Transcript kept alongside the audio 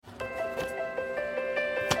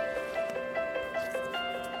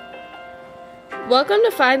Welcome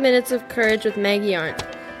to 5 Minutes of Courage with Maggie Arndt.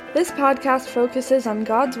 This podcast focuses on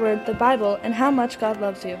God's Word, the Bible, and how much God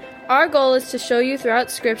loves you. Our goal is to show you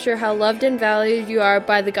throughout Scripture how loved and valued you are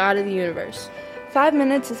by the God of the universe. 5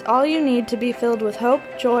 minutes is all you need to be filled with hope,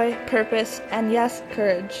 joy, purpose, and yes,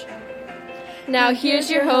 courage. Now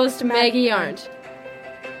here's your host, Maggie Arndt.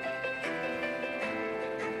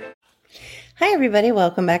 Hi, everybody.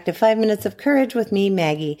 Welcome back to 5 Minutes of Courage with me,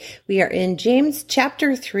 Maggie. We are in James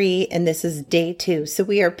chapter 3, and this is day 2. So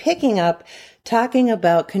we are picking up talking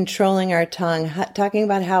about controlling our tongue, talking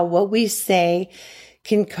about how what we say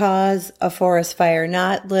can cause a forest fire,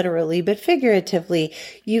 not literally, but figuratively.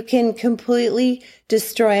 You can completely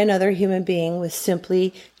destroy another human being with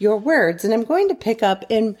simply your words. And I'm going to pick up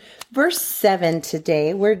in verse 7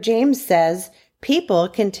 today, where James says, people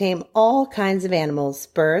can tame all kinds of animals,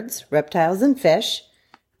 birds, reptiles, and fish,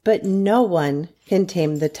 but no one can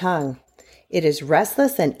tame the tongue. It is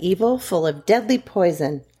restless and evil, full of deadly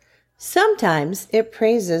poison. Sometimes it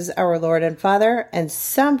praises our Lord and Father, and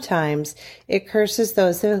sometimes it curses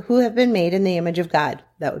those who have been made in the image of God.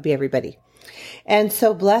 That would be everybody. And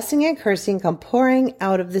so blessing and cursing come pouring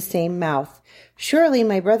out of the same mouth. Surely,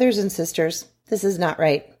 my brothers and sisters, this is not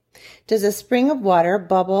right. Does a spring of water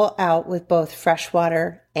bubble out with both fresh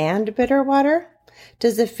water and bitter water?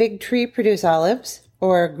 Does a fig tree produce olives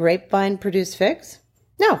or a grapevine produce figs?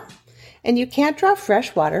 No. And you can't draw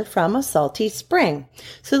fresh water from a salty spring.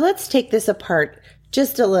 So let's take this apart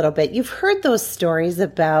just a little bit. You've heard those stories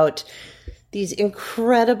about these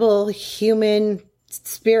incredible human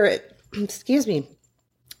spirit,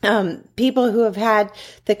 people who have had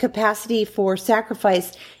the capacity for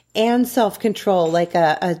sacrifice and self-control, like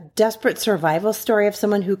a desperate survival story of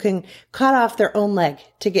someone who can cut off their own leg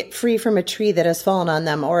to get free from a tree that has fallen on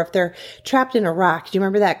them, or if they're trapped in a rock. Do you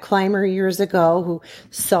remember that climber years ago who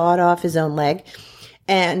sawed off his own leg?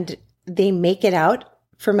 And they make it out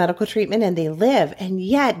for medical treatment and they live. And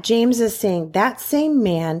yet James is saying that same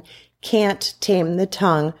man can't tame the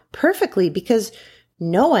tongue perfectly, because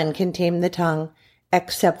no one can tame the tongue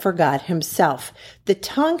except for God himself. The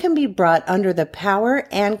tongue can be brought under the power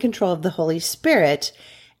and control of the Holy Spirit,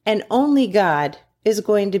 and only God is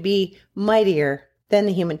going to be mightier than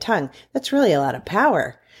the human tongue. That's really a lot of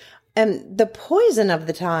power. And the poison of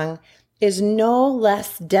the tongue is no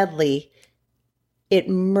less deadly. It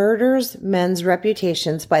murders men's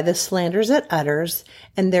reputations by the slanders it utters,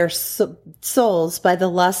 and their souls by the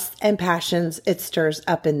lusts and passions it stirs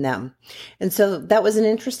up in them. And so that was an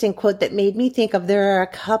interesting quote that made me think of, there are a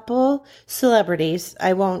couple celebrities,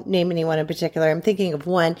 I won't name anyone in particular, I'm thinking of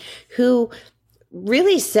one who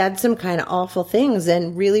really said some kind of awful things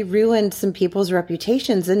and really ruined some people's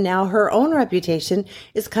reputations. And now her own reputation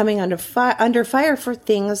is coming under fire for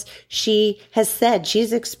things she has said.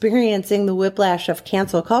 She's experiencing the whiplash of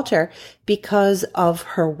cancel culture because of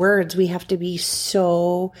her words. We have to be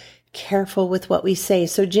so careful with what we say.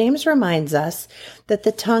 So James reminds us that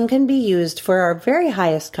the tongue can be used for our very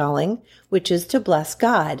highest calling, which is to bless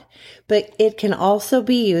God, but it can also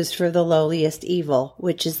be used for the lowliest evil,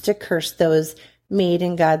 which is to curse those made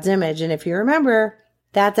in God's image. And if you remember,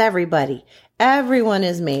 that's everybody. Everyone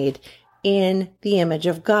is made in the image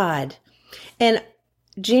of God. And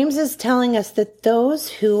James is telling us that those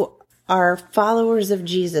who are followers of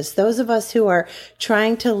Jesus, those of us who are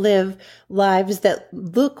trying to live lives that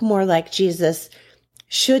look more like Jesus,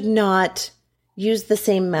 should not use the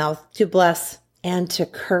same mouth to bless and to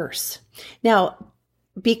curse. Now,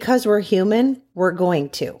 because we're human, we're going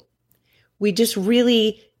to. We just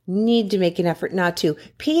really need to make an effort not to.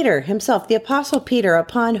 Peter himself, the Apostle Peter,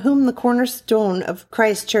 upon whom the cornerstone of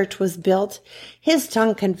Christ's church was built, his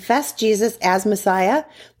tongue confessed Jesus as Messiah,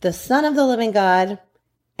 the Son of the living God,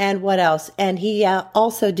 and what else? And he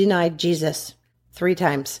also denied Jesus 3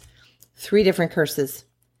 times, 3 different curses.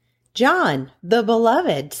 John, the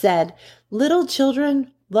beloved, said, "Little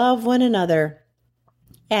children, love one another."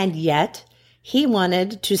 And yet he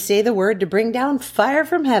wanted to say the word to bring down fire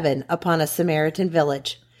from heaven upon a Samaritan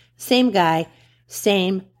village. Same guy,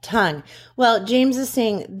 same tongue. Well, James is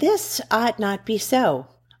saying this ought not be so.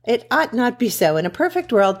 It ought not be so. In a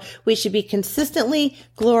perfect world, we should be consistently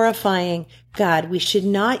glorifying God. We should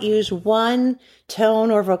not use one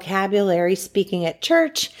tone or vocabulary speaking at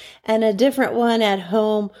church and a different one at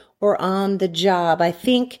home or on the job. I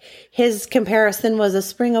think his comparison was a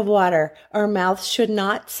spring of water. Our mouths should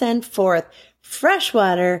not send forth fresh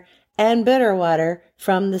water and bitter water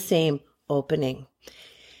from the same opening.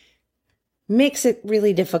 Makes it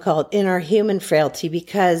really difficult in our human frailty,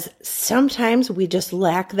 because sometimes we just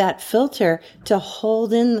lack that filter to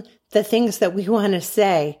hold in the things that we want to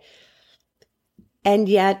say. And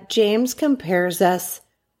yet James compares us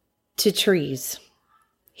to trees.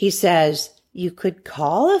 He says, you could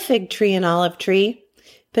call a fig tree an olive tree,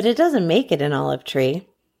 but it doesn't make it an olive tree.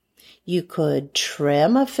 You could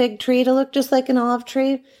trim a fig tree to look just like an olive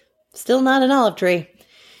tree, still not an olive tree.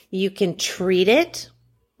 You can treat it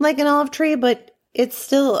like an olive tree, but it's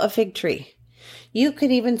still a fig tree. You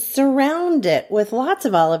could even surround it with lots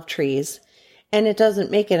of olive trees, and it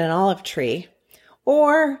doesn't make it an olive tree.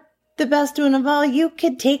 Or, the best one of all, you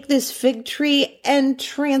could take this fig tree and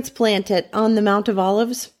transplant it on the Mount of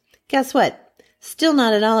Olives. Guess what? Still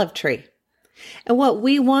not an olive tree. And what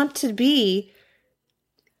we want to be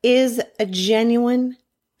is a genuine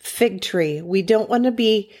fig tree. We don't want to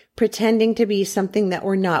be pretending to be something that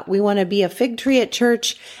we're not. We want to be a fig tree at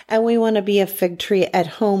church, and we want to be a fig tree at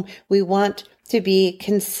home. We want to be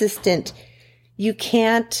consistent. You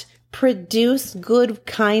can't produce good,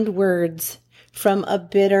 kind words from a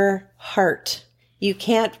bitter heart. You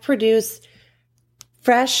can't produce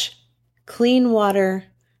fresh, clean water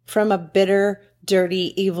from a bitter,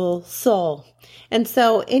 dirty, evil soul. And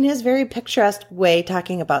so in his very picturesque way,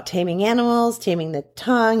 talking about taming animals, taming the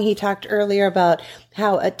tongue, he talked earlier about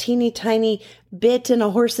how a teeny tiny bit in a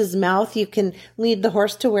horse's mouth, you can lead the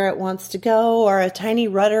horse to where it wants to go, or a tiny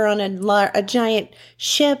rudder on a giant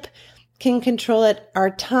ship can control it. Our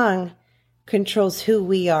tongue controls who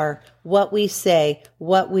we are, what we say,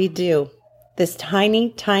 what we do. This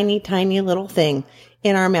tiny, tiny, tiny little thing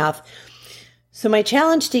in our mouth. So my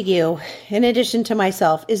challenge to you, in addition to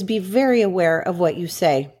myself, is be very aware of what you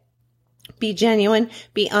say. Be genuine,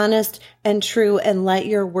 be honest and true, and let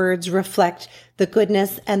your words reflect the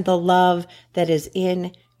goodness and the love that is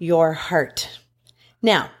in your heart.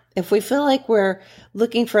 Now, if we feel like we're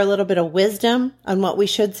looking for a little bit of wisdom on what we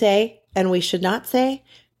should say and we should not say,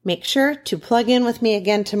 make sure to plug in with me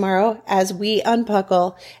again tomorrow as we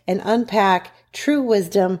unbuckle and unpack true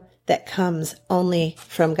wisdom that comes only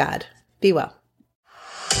from God. Be well.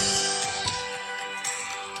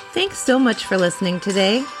 Thanks so much for listening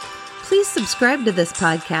today. Please subscribe to this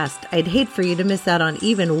podcast. I'd hate for you to miss out on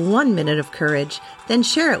even 1 minute of courage. Then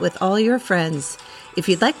share it with all your friends. If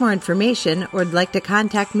you'd like more information or would like to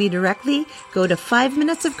contact me directly, go to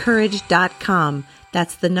 5minutesofcourage.com.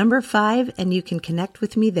 That's the number 5, and you can connect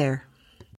with me there.